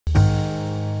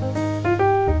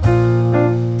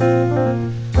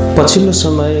पछिल्लो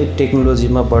समय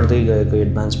टेक्नोलोजीमा बढ्दै गएको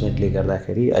एडभान्समेन्टले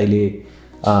गर्दाखेरि अहिले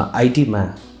आईटीमा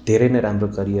धेरै नै राम्रो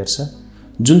करियर छ।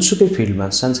 जुनसुकै फिल्डमा,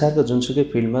 संसारको जुनसुकै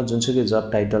फिल्डमा, जुनसुकै जब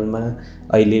टाइटलमा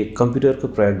अहिले कम्प्युटरको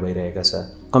प्रयोग भइरहेको छ।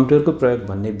 कम्प्युटरको प्रयोग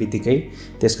भन्ने बित्तिकै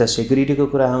त्यसका सेक्युरिटीको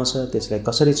कुरा आउँछ, त्यसलाई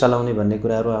कसरी चलाउने भन्ने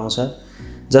कुराहरू आउँछ,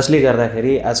 जसले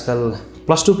गर्दाखेरि आजकल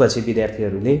 +2 पछि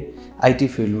विद्यार्थीहरूले आईटी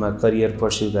फिल्डमा करियर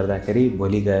पर्स्यु गर्दाखेरि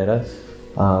भोलि गएर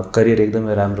करियर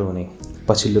एकदमै राम्रो हुने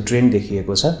पछिल्लो ट्रेन्ड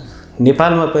देखिएको छ।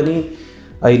 नेपालमा पनि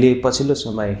अहिले पछिल्लो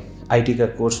समय आईटीका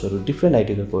कोर्सहरू, डिफ्रेन्ट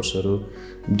आईटीका कोर्सहरू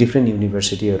डिफ्रेन्ट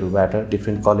युनिभर्सिटीहरूबाट,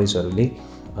 डिफ्रेन्ट कलेजहरूले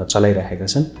चलाइरहेका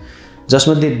छन्,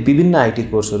 जसमध्ये विभिन्न आईटी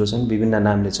कोर्सहरू छन्, विभिन्न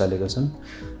नामले चलेका छन्।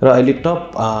 र अहिले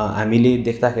टप हामीले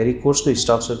देख्दाखेरि कोर्सको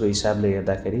स्ट्रक्चरको हिसाबले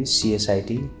हेर्दाखेरि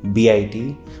सीएसआईटी, बीआईटी,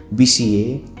 बीसीए,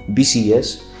 बीसीएस,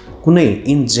 कुनै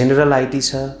इन जेनरल आईटी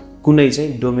छ, कुनै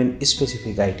चाहिँ डोमेन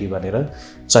स्पेसिफिक आईटी भनेर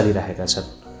चलिरहेका छन्।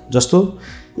 जस्तो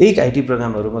एक आईटी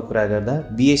प्रोग्रामहरुमा कुरा गर्दा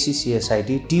BSc CSIT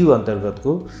TU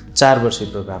अन्तर्गतको 4 वर्षीय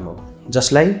प्रोग्राम हो,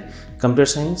 जसलाई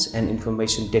computer science and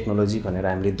information technology भनेर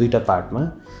हामीले दुईटा पार्टमा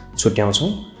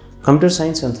छुट्याउँछौं। कम्प्युटर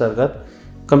साइन्स अन्तर्गत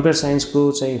कम्प्युटर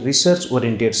साइन्सको चाहिँ रिसर्च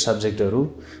ओरिएन्टेड सब्जेक्टहरु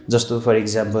जस्तो for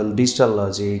example digital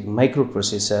logic, micro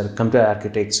processor, computer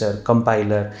architecture,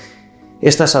 compiler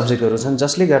यस्ता सब्जेक्टहरु छन्,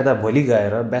 जसले गर्दा भोलि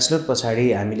गएर ब्याचलर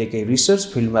पछाडी हामीले केही रिसर्च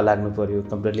फिल्डमा लाग्नु पर्यो,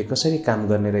 कम्प्युटरले कसरी काम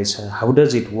गर्ने रहेछ, हाउ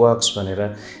डज इट वर्क्स भनेर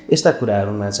यस्ता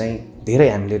कुराहरुमा चाहिँ धेरै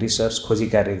हामीले रिसर्च खोजी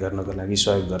कार्य गर्नको लागि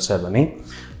सहयोग गर्छ भने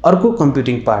अर्को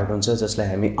कम्प्युटिङ पार्ट हुन्छ, जसलाई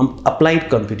हामी अप्लाइड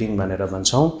कम्प्युटिङ भनेर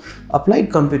भन्छौं।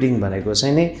 अप्लाइड कम्प्युटिङ भनेको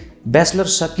चाहिँ नै ब्याचलर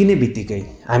सकिने बित्तिकै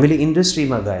हामीले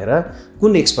इन्डस्ट्रीमा गएर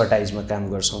कुन एक्सपर्टाइजमा काम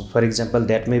गर्छौं। For example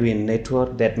that may be in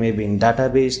network, that may be in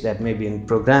database, that may be in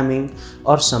programming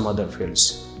or some other fields.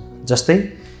 जस्तै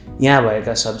यहाँ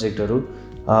भएका सब्जेक्टहरु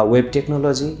web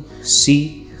technology,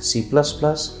 C plus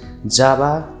plus,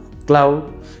 Java, cloud,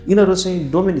 यिनीहरु चाहिँ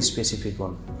डोमेन स्पेसिफिक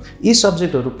हुन्। यी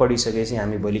सब्जेक्टहरु पढिसकेपछि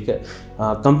हामी भोलि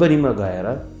कम्पनीमा गएर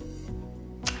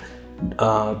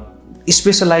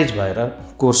स्पेशलाइज भएर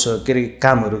कोर्स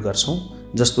कामहरु गर्छौं।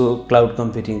 जस्तो क्लाउड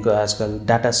कम्प्युटिङको आजकल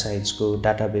डाटा साइन्सको,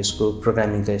 डाटाबेसको,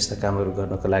 प्रोग्रामिङका यस्ता कामहरु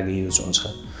गर्नको लागि युज हुन्छ।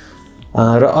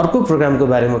 र अर्को प्रोग्रामको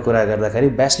बारेमा कुरा गर्दाखेरि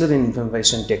bachelor in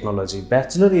information technology.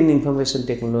 Bachelor in information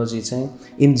technology चाहिँ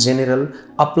in general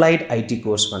applied IT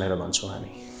course भनेर भन्छौं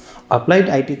हामी। Applied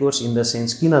IT course in the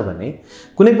sense किनभने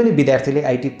कुनै पनि विद्यार्थीले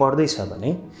आईटी पढ्दै छ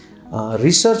भने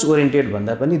रिसर्च ओरिएन्टेड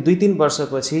भन्दा पनि 2-3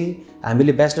 वर्षपछि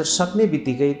हामीले ब्याचलर सक्ने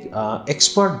बित्तिकै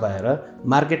एक्सपर्ट भएर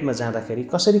मार्केटमा जाँदाखेरि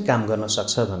कसरी काम गर्न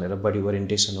सक्छ भनेर बढी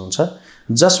ओरिएन्टेसन हुन्छ,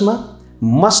 जसमा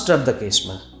मोस्ट अफ द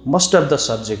केसमा most of the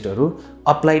सब्जेक्टहरु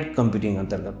applied computing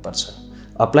अन्तर्गत पर्छ।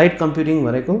 अप्लाइड कम्प्युटिङ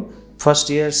भनेको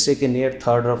first year, second year,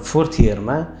 third र फोर्थ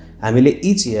इयरमा हामीले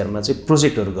इच इयरमा चाहिँ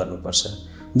प्रोजेक्टहरु गर्नुपर्छ।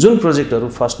 जुन प्रोजेक्टहरु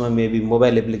फर्स्टमा मेबी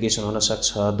मोबाइल एप्लिकेसन हुन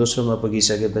सक्छ, दोस्रोमा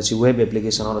पुगिसकेपछि वेब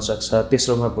एप्लिकेसन हुन सक्छ,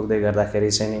 तेस्रोमा पुग्दै गर्दाखेरि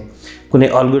चाहिँ कुनै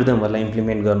अल्गोरिदमहरुलाई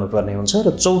इम्प्लिमेन्ट गर्नुपर्ने हुन्छ, र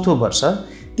चौथो वर्ष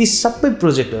ती सबै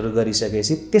प्रोजेक्टहरु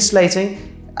गरिसकेपछि त्यसलाई चाहिँ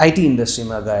आईटी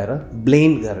इन्डस्ट्रीमा गएर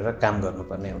ब्लेन्ड गरेर काम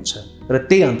गर्नुपर्ने हुन्छ, र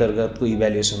त्यही अन्तर्गतको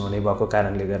इभ्यालुएसन हुने भएको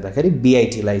कारणले गर्दाखेरि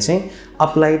बीआईटी लाई चाहिँ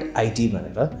अप्लाइड आईटी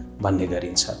भनेर भन्ने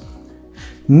गरिन्छ।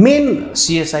 मेन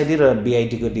सीएसआईटी र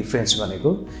बीआईटी को डिफरेन्स भनेको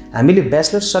हामीले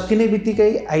ब्याचलर सकिने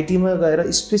बित्तिकै आईटीमा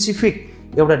गएर स्पेसिफिक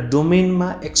एउटा डोमेनमा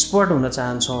एक्सपर्ट हुन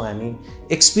चाहन्छौं, हामी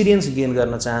एक्सपिरियन्स गेन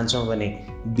गर्न चाहन्छौं भने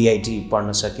बीआईटी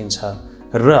पढ्न सकिन्छ,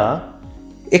 र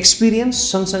एक्सपिरियन्स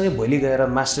सँगसँगै भोलि गएर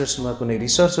मास्टर्समा कुनै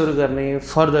रिसर्चहरु गर्ने,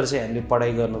 फर्दर चाहिँ हामीले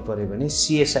पढाइ गर्नु पर्यो भने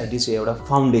सीएसआईटी चाहिँ एउटा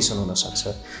फाउन्डेसन हुन सक्छ।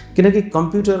 किनकि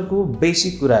कम्प्युटरको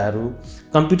बेसिक कुराहरु,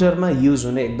 कम्प्युटरमा युज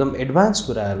हुने एकदम एडभान्स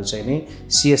कुराहरु चाहिँ नै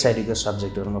सीएसआईटी को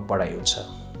सब्जेक्टहरुमा पढाइ हुन्छ।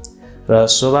 र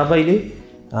स्वभावैले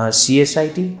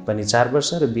सीएसआईटी पनि 4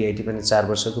 वर्ष र बीआईटी पनि 4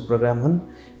 वर्षको प्रोग्राम हुन्।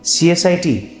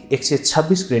 सीएसआईटी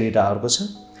 126 क्रेडिट आवरको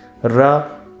छ र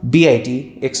बीआईटी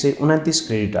 129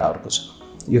 क्रेडिट आवरको छ।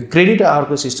 यो क्रेडिट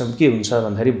आवरको सिस्टम के हुन्छ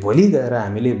भन्दाखेरि भोलि गएर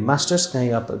हामीले मास्टर्स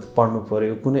कहीँ पढ्नु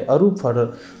पर्यो, कुनै अरु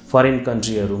फरेन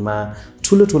कन्ट्रीहरुमा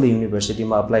ठूलो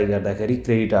युनिभर्सिटीमा अप्लाई गर्दाखेरि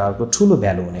क्रेडिट आवरको ठूलो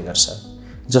भ्यालु हुने गर्छ।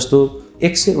 जस्तो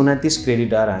 129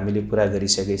 क्रेडिट आवर हामीले पूरा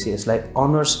गरिसकेपछि यसलाई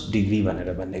अनर्स डिग्री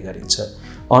भनेर भन्ने गरिन्छ।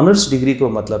 अनर्स डिग्रीको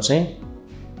मतलब चाहिँ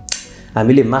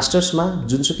हामीले मास्टर्समा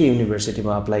जुनसुकै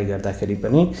युनिभर्सिटीमा अप्लाई गर्दाखेरि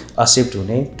पनि एक्सेप्ट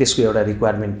हुने, त्यसको एउटा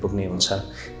रिक्वायरमेन्ट पुग्ने हुन्छ।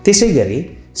 त्यसैगरी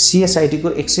सीएसआईटी को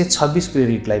 126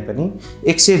 क्रेडिटलाई पनि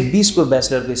 120 को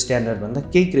ब्याचलरको स्ट्यान्डर्ड भन्दा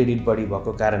केही क्रेडिट बढी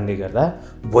भएको कारणले गर्दा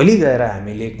भोलि गएर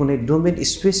हामीले कुनै डोमेन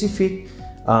स्पेसिफिक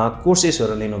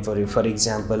कोर्सेसहरु लिनु पर्यो। For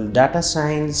example data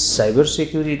science, cyber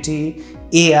security,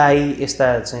 AI यस्ता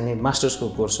चाहिँ नि मास्टर्सको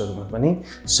कोर्सहरुमा पनि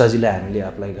सजिलै हामीले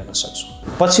अप्लाई गर्न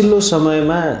सक्छौं। पछिल्लो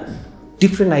समयमा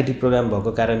डिफ्रेन्ट आइटी प्रोग्राम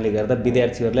भएको कारणले गर्दा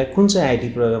विद्यार्थीहरूलाई कुन चाहिँ आइटी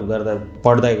प्रोग्राम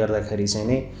पढ्दै गर्दाखेरि चाहिँ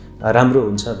नै राम्रो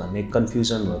हुन्छ भन्ने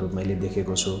कन्फ्युजनहरू मैले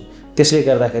देखेको छु। त्यसले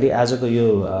गर्दाखेरि आजको यो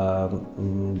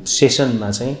सेसनमा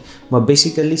चाहिँ म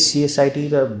बेसिकल्ली सिएसआइटी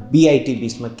र बिआइटी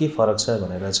बिचमा के फरक छ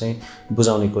भनेर चाहिँ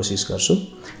बुझाउने कोसिस गर्छु।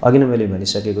 अघि नै मैले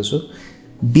भनिसकेको छु,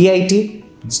 BIT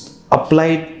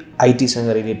applied आइटीसँग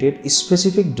related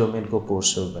specific डोमेनको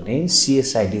course हो भने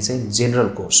सिएसआइटी चाहिँ जेनरल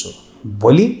कोर्स हो।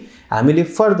 भोलि हामीले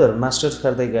फर्दर मास्टर्स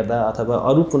गर्दै गर्दा अथवा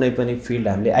अरू कुनै पनि फिल्ड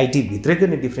हामीले आइटी भित्रैको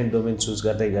नै डिफ्रेन्ट डोमेन चुज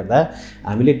गर्दै गर्दा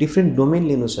हामीले डिफ्रेन्ट डोमेन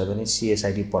लिनु छ भने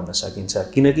सिएसआइटी पढ्न सकिन्छ,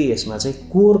 किनकि यसमा चाहिँ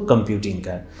कोर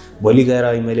कम्प्युटिङका भोलि गएर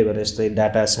अहिले मैले भने जस्तै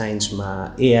डाटा साइन्समा,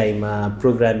 एआईमा,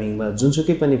 प्रोग्रामिङमा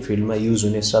जुनसुकै पनि फिल्डमा युज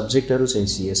हुने सब्जेक्टहरू चाहिँ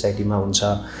सिएसआइटीमा हुन्छ।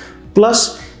 प्लस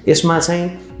यसमा चाहिँ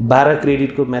 12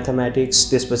 क्रेडिटको म्याथमेटिक्स,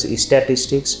 त्यसपछि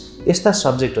स्ट्याटिस्टिक्स यस्ता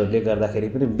सब्जेक्टहरूले गर्दाखेरि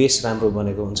पनि बेस राम्रो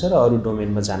बनेको हुन्छ र अरू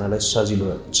डोमेनमा जानलाई सजिलो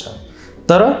हुन्छ।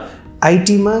 तर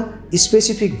आइटीमा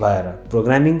स्पेसिफिक भएर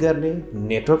प्रोग्रामिङ गर्ने,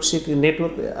 नेटवर्क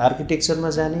आर्किटेक्चरमा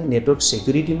जाने, नेटवर्क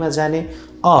सेक्युरिटीमा जाने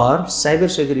और साइबर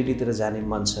सेक्युरिटीतिर जाने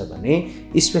मन छ भने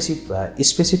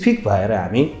स्पेसिफिक भएर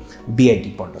हामी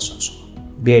बिआइटी पढ्न सक्छौँ।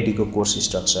 बिआइटी को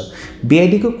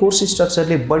कोर्स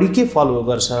स्ट्रक्चरले बढी के फलो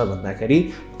गर्छ भन्दाखेरि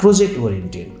प्रोजेक्ट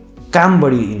ओरिएन्टेड, काम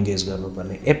बढी इन्गेज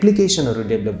गर्नुपर्ने, एप्लिकेसनहरू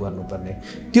डेभलप गर्नुपर्ने,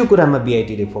 त्यो कुरामा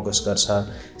बिआइटीले फोकस गर्छ।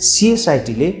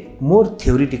 सिएसआइटीले मोर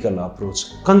थ्योरिटिकल अप्रोच,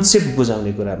 कन्सेप्ट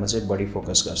बुझाउने कुरामा चाहिँ बढी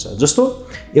फोकस गर्छ। जस्तो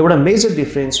एउटा मेजर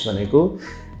डिफरेन्स भनेको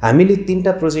हामीले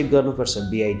 3टा प्रोजेक्ट गर्नुपर्छ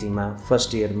बिआइटीमा,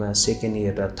 फर्स्ट इयरमा, सेकेन्ड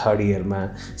इयर र थर्ड इयरमा।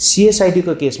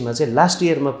 सिएसआइटीको केसमा चाहिँ लास्ट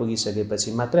इयरमा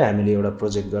पुगिसकेपछि मात्रै हामीले एउटा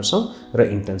प्रोजेक्ट गर्छौँ र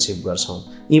इन्टर्नसिप गर्छौँ।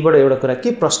 यीबाट एउटा कुरा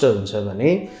के प्रष्ट हुन्छ भने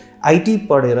आइटी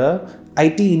पढेर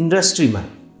आइटी इन्डस्ट्रीमा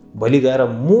भोलि गएर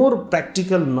मोर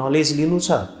प्र्याक्टिकल नलेज लिनु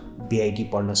छ, बिआइटी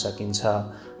पढ्न सकिन्छ।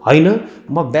 होइन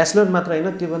म ब्याचलर मात्र होइन,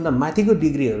 त्योभन्दा माथिको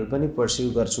डिग्रीहरू पनि पर्स्यु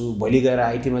गर्छु, भोलि गएर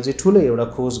आइटीमा चाहिँ ठुलो एउटा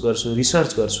खोज गर्छु,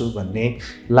 रिसर्च गर्छु भन्ने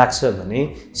लाग्छ भने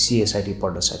सिएसआइटी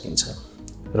पढ्न सकिन्छ।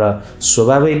 र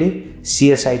स्वभावैले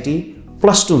सिएसआइटी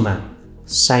 +2मा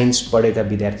साइन्स पढेका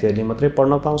विद्यार्थीहरूले मात्रै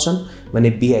पढ्न पाउँछन् भने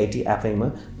बिआइटी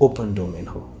आफैमा ओपन डोमेन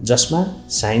हो, जसमा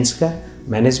साइन्सका,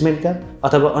 म्यानेजमेन्टका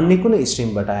अथवा अन्य कुनै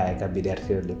स्ट्रिमबाट आएका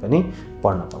विद्यार्थीहरूले पनि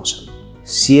पढ्न पाउँछन्।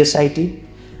 सिएसआइटी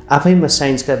आफैमा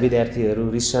साइन्सका विद्यार्थीहरू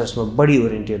रिसर्चमा बढी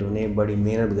ओरिएन्टेड हुने, बढी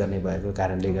मेहनत गर्ने भएको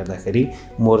कारणले गर्दाखेरि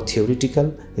मोर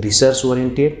थ्योरिटिकल, रिसर्च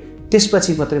ओरिएन्टेड,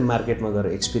 त्यसपछि मात्रै मार्केटमा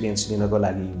गएर एक्सपिरियन्स लिनको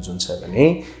लागि युज हुन्छ भने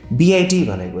बिआइटी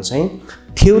भनेको चाहिँ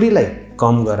थ्योरीलाई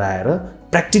कम गराएर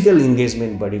प्र्याक्टिकल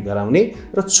इन्गेजमेन्ट बढी गराउने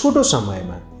र छोटो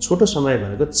समय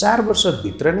भनेको 4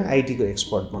 वर्षभित्र नै आइटीको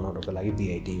एक्सपर्ट बनाउनको लागि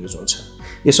बिआइटी युज हुन्छ।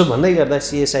 यसो भन्दै गर्दा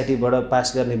सिएसआइटीबाट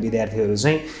पास गर्ने विद्यार्थीहरू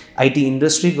चाहिँ आइटी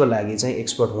इन्डस्ट्रीको लागि चाहिँ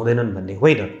एक्सपर्ट हुँदैनन् भन्ने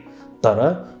होइन, तर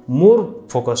मोर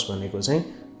फोकस भनेको चाहिँ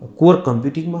कोर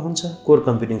कम्प्युटिङमा हुन्छ, कोर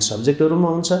कम्प्युटिङ सब्जेक्टहरूमा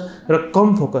हुन्छ र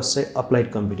कम फोकस चाहिँ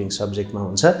अप्लाइड कम्प्युटिङ सब्जेक्टमा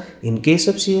हुन्छ। इन केस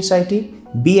अफ सिएसआइटी,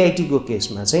 बिआइटीको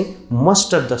केसमा चाहिँ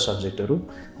मोस्ट अफ द सब्जेक्टहरू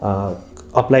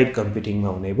अप्लाइड कम्प्युटिङमा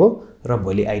हुने भयो र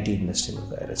भोलि आइटी इन्डस्ट्रीमा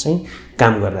गएर चाहिँ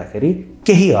काम गर्दाखेरि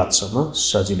केही हदसम्म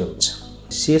सजिलो हुन्छ।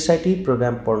 सिएसआइटी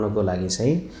प्रोग्राम पढ्नको लागि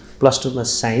चाहिँ +2मा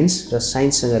साइन्स र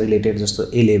साइन्ससँग रिलेटेड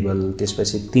जस्तो ए लेभल,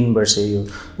 त्यसपछि 3 वर्ष यो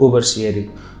ओभरसियर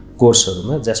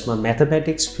कोर्सहरूमा जसमा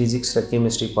म्याथमेटिक्स, फिजिक्स र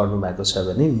केमिस्ट्री पढ्नु भएको छ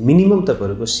भने मिनिमम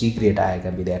तपाईँहरूको सी ग्रेड आएका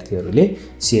विद्यार्थीहरूले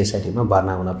सिएसआइटीमा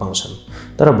भर्ना हुन पाउँछन्।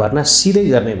 तर भर्ना सिधै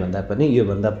गर्ने भन्दा पनि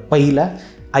योभन्दा पहिला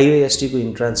आइओएसटीको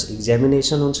इन्ट्रान्स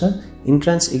एक्जामिनेसन हुन्छ।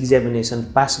 इन्ट्रान्स एक्जामिनेसन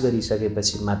पास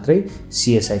गरिसकेपछि मात्रै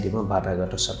सिएसआइटीमा भर्ना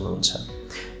गर्न सक्नुहुन्छ।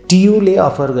 टियुले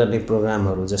अफर गर्ने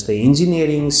प्रोग्रामहरू जस्तै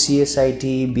इन्जिनियरिङ,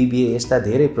 सिएसआइटी, बिबिए यस्ता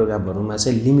धेरै प्रोग्रामहरूमा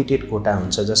चाहिँ लिमिटेड कोटा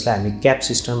हुन्छ, जसलाई हामी क्याप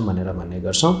सिस्टम भनेर भन्ने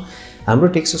गर्छौँ। हाम्रो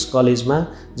टेक्सास कलेजमा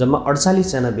जम्मा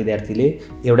 48 जना विद्यार्थीले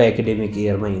एउटा एकाडेमिक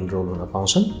इयरमा इनरोल हुन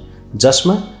पाउँछन्,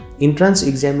 जसमा इन्ट्रान्स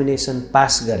एक्जामिनेसन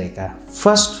पास गरेका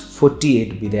फर्स्ट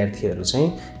 48 विद्यार्थीहरू चाहिँ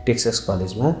टेक्सास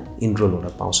कलेजमा इनरोल हुन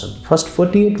पाउँछन्। फर्स्ट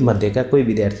 48 मध्येका कोही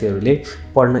विद्यार्थीहरूले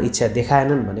पढ्न इच्छा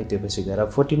देखाएनन् भने त्यसपछि गएर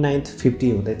 49th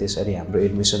 50 हुँदै त्यसरी हाम्रो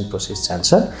एडमिसन प्रोसेस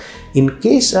जान्छ। इन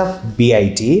केस अफ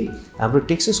बिआइटी, हाम्रो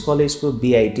टेक्सास कलेजको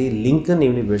बिआइटी लिङ्कन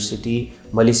युनिभर्सिटी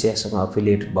मलेसियासँग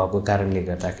अफिलिएट भएको कारणले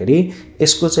गर्दाखेरि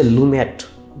यसको चाहिँ लुम्याट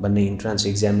भन्ने इन्ट्रान्स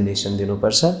एक्जामिनेसन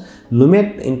दिनुपर्छ।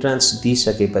 लुम्याट इन्ट्रान्स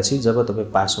दिइसकेपछि जब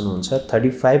तपाईँ पास हुनुहुन्छ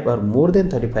 35 और मोर देन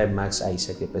 35 मार्क्स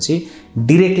आइसकेपछि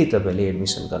डिरेक्टली तपाईँले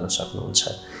एडमिसन गर्न सक्नुहुन्छ।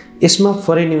 यसमा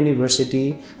फरेन युनिभर्सिटी,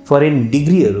 फरेन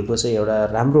डिग्रीहरूको चाहिँ एउटा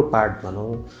राम्रो पार्ट भनौँ,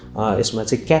 यसमा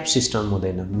चाहिँ क्याप सिस्टम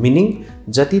हुँदैन। मिनिङ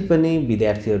जति पनि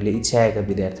विद्यार्थीहरूले इच्छाएका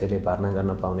विद्यार्थीहरूले भर्ना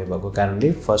गर्न पाउने भएको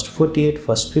कारणले फर्स्ट 48,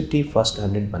 फर्स्ट 50, फर्स्ट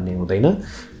 100 भन्ने हुँदैन।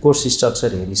 Course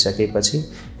structure हेरिसकेपछि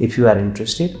if you are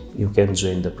interested you can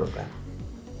join the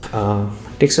programme.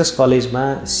 Texas कलेजमा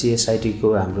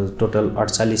सिएसआइटीको हाम्रो टोटल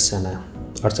 48 जना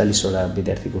 48वटा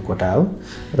विद्यार्थीको कोटा हो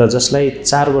र जसलाई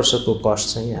 4 वर्षको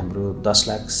कस्ट चाहिँ हाम्रो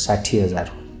 10,60,000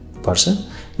 पर्छ।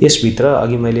 यसभित्र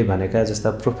अघि मैले भनेका जस्ता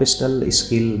प्रोफेसनल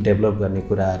स्किल डेभलप गर्ने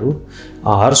कुराहरू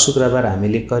हर शुक्रबार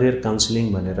हामीले करियर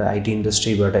काउन्सिलिङ भनेर आइटी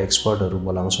इन्डस्ट्रीबाट एक्सपर्टहरू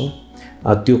बोलाउँछौँ।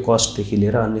 त्यो कस्टदेखि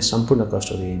लिएर अन्य सम्पूर्ण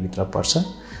कस्टहरू यहीभित्र पर्छ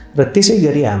र त्यसै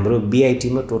गरी हाम्रो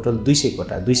बीआईटीमा टोटल 200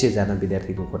 कोटा 200 जना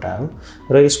विद्यार्थीको कोटा हो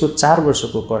र यसको 4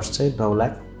 वर्षको कस्ट चाहिँ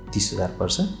 9,30,000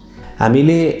 पर्छ।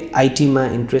 हामीले आईटीमा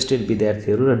इन्ट्रेस्टेड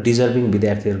विद्यार्थीहरू र डिजर्भिङ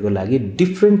विद्यार्थीहरूको लागि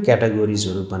डिफ्रेन्ट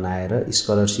क्याटेगोरिजहरू बनाएर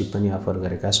स्कलरसिप पनि अफर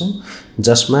गरेका छौँ,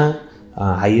 जसमा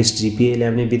हाईएस्ट जीपीए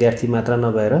ल्याउने विद्यार्थी मात्र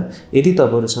नभएर यदि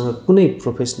तपाईहरुसँग कुनै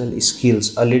प्रोफेसनल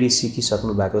स्किल्स अलरेडी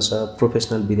सिकिसक्नु भएको छ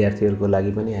प्रोफेसनल विद्यार्थीहरूको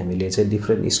लागि पनि हामीले चाहिँ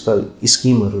डिफ्रेन्ट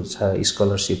स्किमहरू छ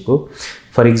स्कलरसिपको।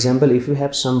 For example if you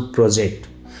have some project,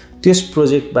 त्यस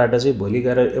प्रोजेक्टबाट चाहिँ भोलि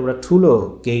गएर एउटा ठुलो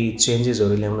केही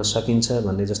चेन्जेसहरू ल्याउन सकिन्छ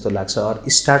भन्ने जस्तो लाग्छ अर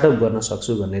स्टार्टअप गर्न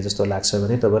सक्छु भन्ने जस्तो लाग्छ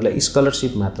भने तपाईहरुलाई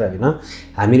स्कलरसिप मात्र हैन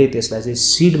हामीले त्यसलाई चाहिँ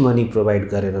सीड मनी प्रोवाइड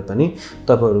गरेर पनि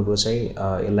तपाईहरुको चाहिँ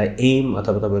यसलाई एम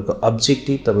अथवा तपाईहरुको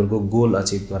अब्जेक्टिभ तपाईहरुको गोल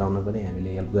अचिभ गराउन पनि हामीले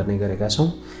हेल्प गर्ने गरेका छौं।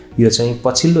 यो चाहिँ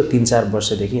पछिल्लो 3-4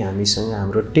 वर्षदेखि हामीसँग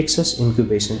हाम्रो टेक्सस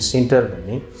इन्क्युबेसन सेन्टर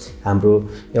भन्ने हाम्रो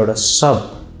एउटा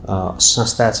सब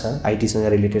संस्था छ, आईटीसँग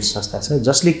रिलेटेड संस्था छ,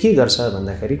 जसले के गर्छ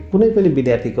भन्दाखेरि कुनै पनि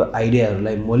विद्यार्थीको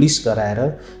आइडियाहरूलाई मोलिस गराएर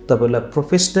तपाईलाई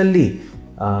प्रोफेसनली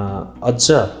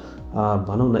अझ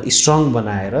भनौं न स्ट्रङ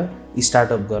बनाएर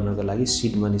स्टार्टअप गर्नको लागि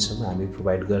सीड मनीसम्म हामी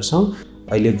प्रोवाइड गर्छौं,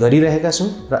 अहिले गरिरहेका छौं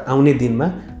र आउने दिनमा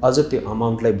अझ त्यो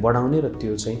अमाउन्टलाई बढाउने र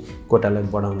त्यो चाहिँ कोटालाई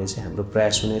बढाउने चाहिँ हाम्रो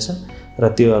प्रयास हुनेछ र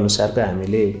त्यो अनुसारको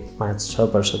हामीले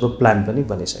 5-6 वर्षको प्लान पनि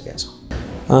बनाइसकेका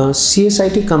छौं।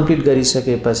 सीएसआईटी कम्प्लिट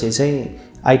गरिसकेपछि चाहिँ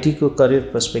आईटी को करियर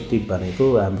पर्सपेक्टिभ भनेको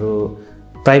हाम्रो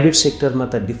प्राइभेट सेक्टरमा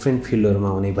त डिफ्रेन्ट फिल्डहरुमा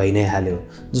हुने भइ नै हाल्यो।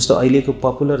 जस्तो अहिलेको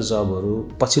पपुलर जबहरु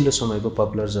पछिल्लो समयको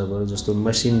पपुलर जबहरु जस्तो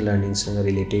machine लर्निङसँग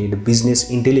related, business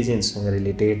इन्टेलिजेन्ससँग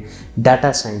related,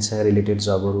 data साइन्ससँग related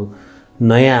जबहरु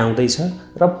नयाँ आउँदैछ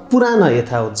र पुराना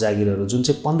यथावत जागिरहरु जुन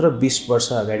चाहिँ 15-20 वर्ष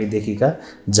अगाडिदेखिका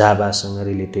जाभासँग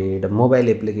related, mobile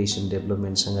application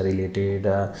डेभलपमेन्टसँग related,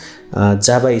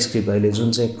 जाभा script अहिले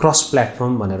जुन चाहिँ क्रस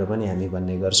प्लेटफर्म भनेर पनि हामी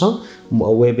भन्ने गर्छौं,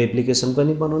 वेब एप्लिकेसन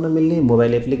पनि बनाउन मिल्ने,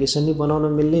 मोबाइल एप्लिकेसन पनि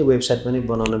बनाउन मिल्ने, वेबसाइट पनि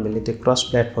बनाउन मिल्ने त्यो क्रस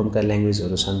प्लेटफर्मका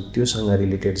ल्याङ्ग्वेजहरु छन्, त्योसँग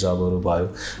रिलेटेड जबहरु भयो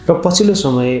र पछिल्लो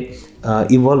समय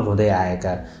इभल्भ हुँदै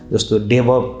आएका जस्तो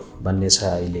डेभअप भन्ने छ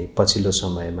अहिले पछिल्लो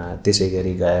समयमा,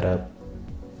 त्यसैगरी गएर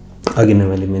अघि नै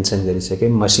मैले मेन्सन गरिसके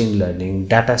मसिन लर्निङ,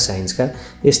 डाटा साइन्सका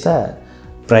यस्ता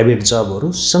प्राइभेट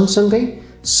जबहरु सँगसँगै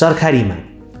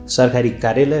सरकारी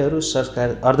कार्यालयहरु,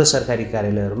 अर्ध सरकारी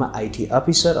कार्यालयहरुमा आईटी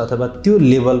अफिसर अथवा त्यो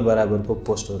लेभल बराबरको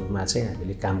पोस्टहरुमा चाहिँ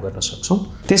हामीले काम गर्न सक्छौं।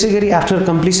 त्यसैगरी after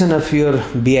completion of your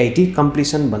BIT,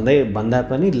 completion भन्दा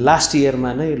पनि लास्ट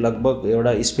इयरमा नै लगभग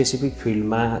एउटा स्पेसिफिक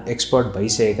फिल्डमा एक्सपर्ट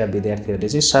भइसकेका विद्यार्थीहरूले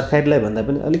चाहिँ सरकारीलाई भन्दा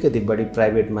पनि अलिकति बढी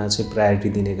प्राइभेटमा चाहिँ प्रायोरिटी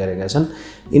दिने गरेका छन्।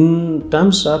 इन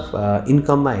टर्म्स अफ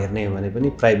इन्कममा हेर्ने हो भने पनि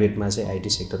प्राइभेटमा चाहिँ आईटी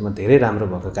सेक्टरमा धेरै राम्रो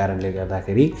भएको कारणले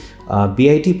गर्दाखेरि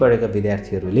बीआईटी पढेका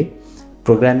विद्यार्थीहरूले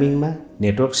प्रोग्रामिङमा,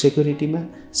 नेटवर्क सेक्युरिटीमा,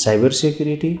 साइबर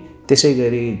सेक्युरिटी,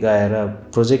 त्यसैगरी गएर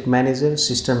प्रोजेक्ट म्यानेजर,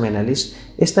 सिस्टम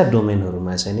एनालिस्ट यस्ता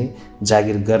डोमेनहरुमा चाहिँ नि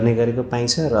जागिर गर्ने गरेको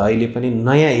पाइन्छ र अहिले पनि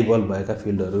नयाँ इभल्भ भएका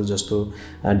फिल्डहरु जस्तो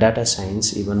डाटा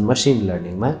साइन्स, इभन मसिन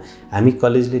लर्निङमा हामी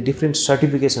कलेजले डिफ्रेन्ट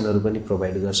सर्टिफिकेसनहरु पनि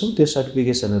प्रोवाइड गर्छौं। त्यो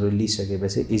सर्टिफिकेसनहरु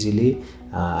लिइसकेपछि इजिली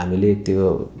हामीले त्यो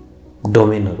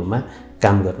डोमेनहरुमा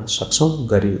काम गर्न सक्छौं,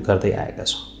 गर्दै आएका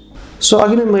छौं। सो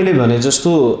अघि नै मैले भने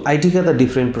जस्तो आईटी का त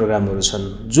डिफ्रेन्ट प्रोग्रामहरु छन्,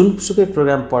 जुनसुकै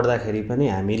प्रोग्राम पढ्दाखेरि पनि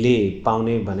हामीले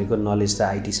पाउने भनेको नलेज त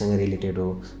आईटी सँग रिलेटेड हो,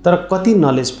 तर कति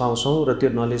नलेज पाउँछौं र त्यो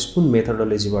नलेज कुन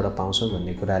मेथोडोलोजीबाट पाउँछौं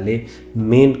भन्ने कुराले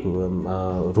मेन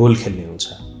रोल खेल्ने हुन्छ।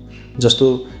 जस्तो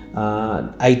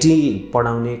आईटी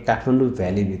पढाउने काठमाडौँ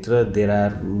भ्याली भित्र there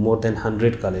are more than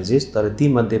 100 colleges, तर ती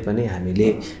मध्ये पनि हामीले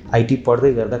आईटी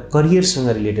पढ्दै गर्दा करियरसँग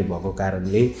रिलेटेड भएको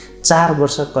कारणले 4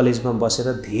 वर्ष कलेजमा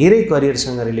बसेर धेरै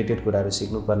करियरसँग रिलेटेड कुराहरू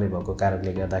सिक्नुपर्ने भएको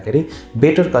कारणले गर्दाखेरि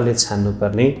बेटर कलेज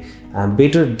छान्नुपर्ने,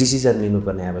 बेटर डिसिजन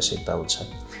लिनुपर्ने आवश्यकता हुन्छ।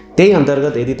 त्यही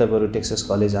अन्तर्गत यदि तपाईहरु टेक्सस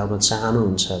कलेज आउन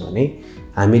चाहनुहुन्छ भने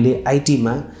हामीले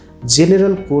आईटीमा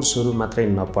जेनरल कोर्सहरु मात्रै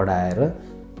नपढाएर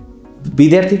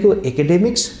विद्यार्थीको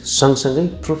एकाडेमिक्स सँगसँगै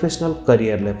प्रोफेसनल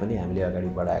करियरलाई पनि हामीले अगाडि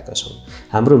बढाएका छौं।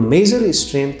 हाम्रो मेजर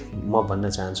स्ट्रेन्थ म भन्न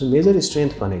चाहन्छु, मेजर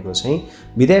स्ट्रेन्थ भनेको चाहिँ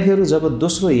विद्यार्थीहरू जब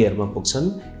दोस्रो इयरमा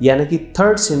पुग्छन् यानि कि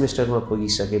 3rd सेमेस्टरमा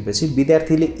पुगिसकेपछि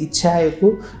विद्यार्थीले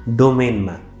इच्छाएको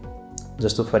डोमेनमा,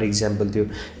 जस्तो फर एक्जाम्पल त्यो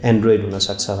एन्ड्रोइड हुन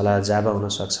सक्छ होला, जाभा हुन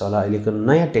सक्छ होला, अहिलेको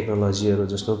नयाँ टेक्नोलोजीहरू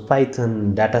जस्तो पाइथन,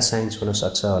 डाटा साइन्स हुन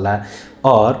सक्छ होला,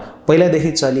 और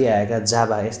पहिलादेखि चलिआएका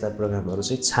जाभा यस्ता प्रोग्रामहरू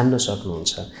चाहिँ छान्न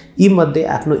सक्नुहुन्छ। यी मध्ये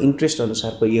आफ्नो इन्ट्रेस्ट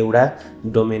अनुसारको एउटा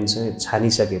डोमेन चाहिँ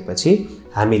छानिसकेपछि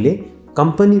हामीले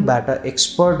कम्पनीबाट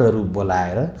एक्सपर्टहरू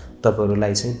बोलाएर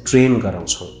तपाईहरुलाई चाहिँ ट्रेन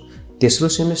गराउँछौं। तेस्रो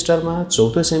सेमेस्टरमा,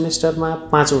 चौथो सेमेस्टरमा,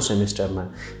 पाँचौं सेमेस्टरमा,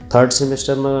 थर्ड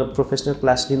सेमेस्टरमा प्रोफेसनल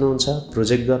क्लास लिनुहुन्छ,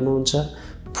 प्रोजेक्ट गर्नुहुन्छ,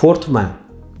 फोर्थमा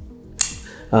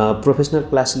प्रोफेसनल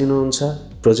क्लास लिनुहुन्छ,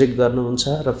 प्रोजेक्ट गर्नुहुन्छ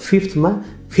र फिफ्थमा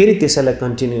फेरि त्यसैलाई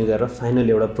कन्टिन्यू गरेर फाइनल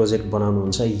एउटा प्रोजेक्ट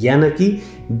बनाउनुहुन्छ। यानि कि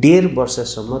 1.5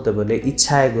 वर्षसम्म तपाईले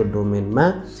इच्छाएको डोमेनमा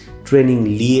ट्रेनिङ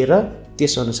लिएर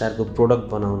त्यस अनुसारको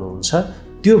प्रोडक्ट बनाउनुहुन्छ।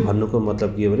 त्यो भन्नुको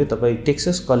मतलब के हो भने तपाई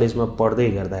टेक्सास कलेजमा पढ्दै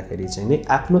गर्दाखेरि चाहिँ नि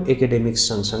आफ्नो एकाडेमिक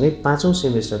सँगसँगै पाँचौं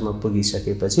सेमेस्टरमा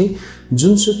पुगिसकेपछि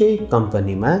जुनसुकै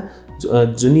कम्पनीमा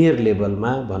जुनियर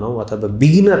लेभलमा भनौं अथवा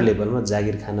बिगिनर लेभलमा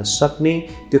जागिर खान सक्ने,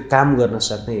 त्यो काम गर्न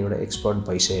सक्ने एउटा एक्सपर्ट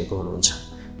भइसकेको हुनुहुन्छ।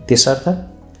 त्यसर्थ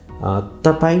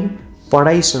तपाई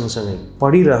पढाइ सँगसँगै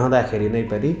पढिरहँदाखेरि नै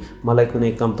पनि मलाई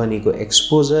कुनै कम्पनीको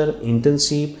एक्सपोजर,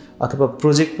 इन्टर्नशिप अथवा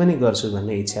प्रोजेक्ट पनि गर्छु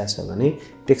भन्ने इच्छा छ भने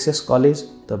टेक्सास कलेज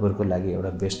तपाईहरुको लागि एउटा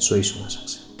बेस्ट चोइस हुन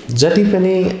सक्छ। जति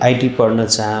पनि आईटी पढ्न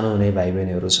चाहनुहुने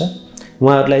भाइबहिनीहरु छ,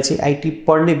 उहाँहरुलाई चाहिँ आईटी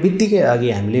पढ्ने बित्तिकै अघि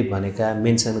हामीले भनेका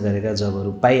मेन्सन गरेका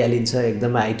जबहरु पाइहालिन्छ।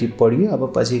 एकदमै आईटी पढियो,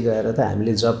 अब पछि गएर त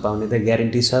हामीले जब पाउने त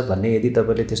ग्यारेन्टी छ भन्ने यदि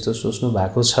तपाईले त्यस्तो सोच्नु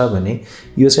भएको छ भने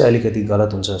यो चाहिँ अलिकति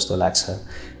गलत हुन्छ जस्तो लाग्छ।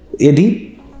 यदि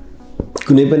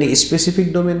कुनै पनि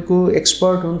स्पेसिफिक डोमेनको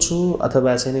एक्सपर्ट हुन्छु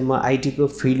अथवा चाहिँ म आईटी को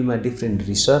फिल्डमा डिफरेन्ट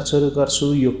रिसर्चहरु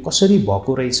गर्छु, यो कसरी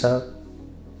भएको रहेछ,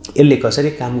 यसले कसरी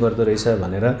काम गर्दो रहेछ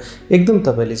भनेर एकदम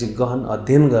तपाईले चाहिँ गहन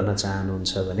अध्ययन गर्न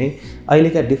चाहनुहुन्छ भने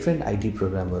अहिलेका डिफरेन्ट आईटी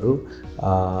प्रोग्रामहरु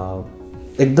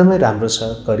एकदमै राम्रो छ,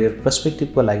 करियर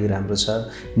पर्सपेक्टिभको लागि राम्रो छ।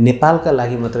 नेपालका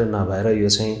लागि मात्र नभएर यो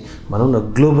चाहिँ भनौं न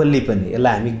ग्लोबली पनि,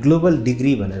 यसलाई हामी ग्लोबल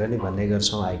डिग्री भनेर नि भन्ने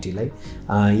गर्छौं आईटी लाई।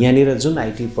 यहाँनिर जुन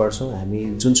आईटी पढ्छौं हामी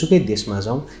जुनसुकै देशमा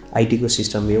जाउँ आईटी को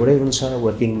सिस्टम एउटै हुन्छ,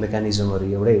 वर्किङ मेकानिजमहरु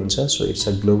एउटै हुन्छ। So it's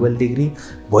a global degree.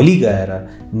 भोलि गएर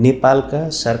नेपालका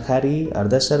सरकारी,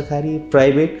 अर्ध सरकारी,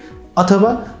 प्राइभेट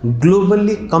अथवा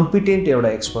ग्लोबली कम्पिटेन्ट एउटा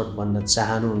एक्सपर्ट बन्न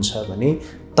चाहनुहुन्छ भने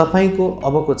तपाईको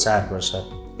अबको 4 वर्ष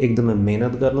एकदमै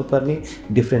मेहनत गर्नुपर्ने,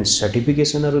 डिफरेन्ट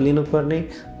सर्टिफिकेसनहरु लिनुपर्ने,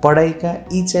 पढाइका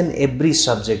इच एन्ड एभ्री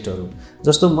सब्जेक्टहरु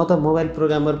जस्तो म त मोबाइल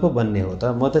प्रोग्रामर पो बन्ने हो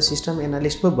त, म त सिस्टम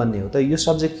एनालिस्ट पो बन्ने हो त, यो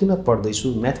सब्जेक्ट किन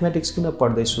पढ्दैछु, म्याथमेटिक्स किन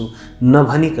पढ्दैछु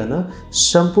नभनिकन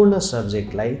सम्पूर्ण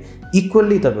सब्जेक्टलाई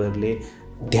इक्वली तपाईहरुले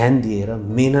ध्यान दिएर,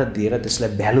 मेहनत दिएर, त्यसलाई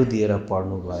भ्यालु दिएर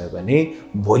पढ्नु भयो भने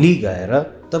भोलि गएर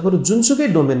तपाईहरु जुनसुकै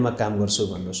डोमेनमा काम गर्छु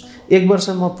भन्नुस्। 1 वर्ष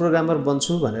म प्रोग्रामर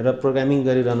बन्छु भनेर प्रोग्रामिङ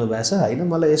गरिरहनु भएको छ हैन,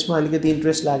 मलाई यसमा अलिकति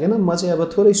इन्ट्रेस्ट लागेन, म चाहिँ अब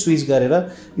थोरै स्विच गरेर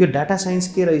यो डाटा साइन्स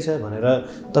के रहेछ भनेर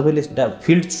तपाईले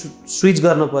फिल्ड स्विच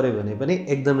गर्न पर्यो भने पनि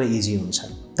एकदमै इजी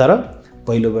हुन्छ। तर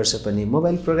पहिलो वर्ष पनि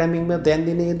मोबाइल प्रोग्रामिङमा ध्यान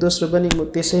दिने, दोस्रो पनि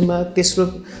त्यसैमा, तेस्रो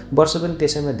वर्ष पनि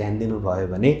त्यसैमा ध्यान दिनु भयो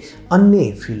भने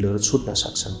अन्य फिल्डहरु छुट्न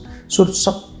सक्छन्। सो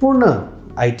सम्पूर्ण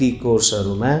आईटी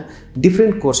कोर्सहरुमा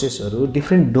डिफरेन्ट कोर्सेसहरु,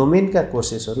 डिफरेन्ट डोमेनका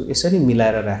कोर्सेसहरु यसरी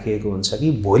मिलाएर राखिएको हुन्छ कि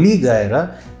भोलि गएर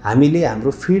हामीले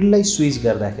हाम्रो फिल्डलाई स्विच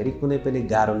गर्दाखेरि कुनै पनि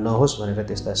गाह्रो नहोस् भनेर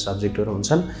त्यस्ता सब्जेक्टहरु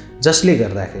हुन्छन् जसले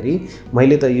गर्दाखेरि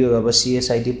मैले त यो अब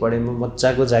सीएसआईटी पढे म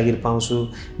मज्जाको जागिर पाउँछु,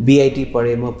 बीआईटी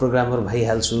पढे म प्रोग्रामर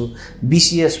भइहाल्छु,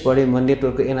 बीसीएस पढे म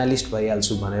नेटवर्क एनालिस्ट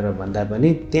भइहाल्छु भनेर भन्दा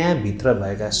पनि त्यहाँ भित्र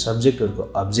भएका सब्जेक्टहरुको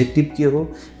अब्जेक्टिभ के हो,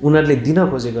 उनीहरुले दिन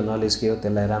खोजेको नलेज के हो,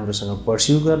 त्यसलाई राम्रोसँग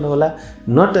पर्स्यु गर्नु होला।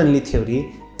 नट ओन्ली थ्योरी,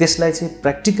 त्यसलाई चाहिँ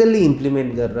प्र्याक्टिकली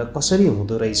इम्प्लिमेन्ट गरेर कसरी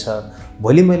हुँदो रहेछ,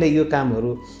 भोलि मैले यो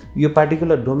कामहरु यो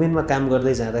पार्टिकुलर डोमेनमा काम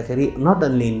गर्दै जाँदाखेरि not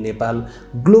only in Nepal,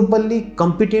 globally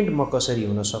competent म कसरी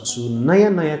हुन सक्छु,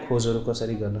 नयाँ खोजहरु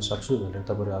कसरी गर्न सक्छु भनेर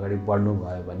तपाईहरु अगाडि बढ्नु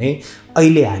भयो भने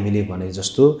अहिले हामीले भने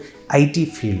जस्तो आईटी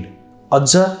फिल्ड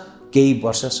अझ केही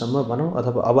वर्षसम्म भनौं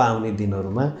अथवा अब आउने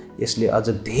दिनहरुमा यसले अझ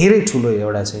धेरै ठूलो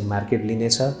एउटा चाहिँ मार्केट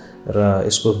लिनेछ र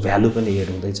यसको भ्यालु पनि एड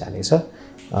हुँदै जानेछ।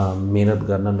 मेहनत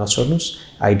गर्न नछोड्नुस्,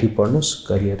 आईटी पढ्नुस्,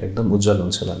 करियर एकदम उज्जवल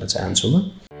हुन्छ भन्न चाहन्छु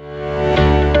म।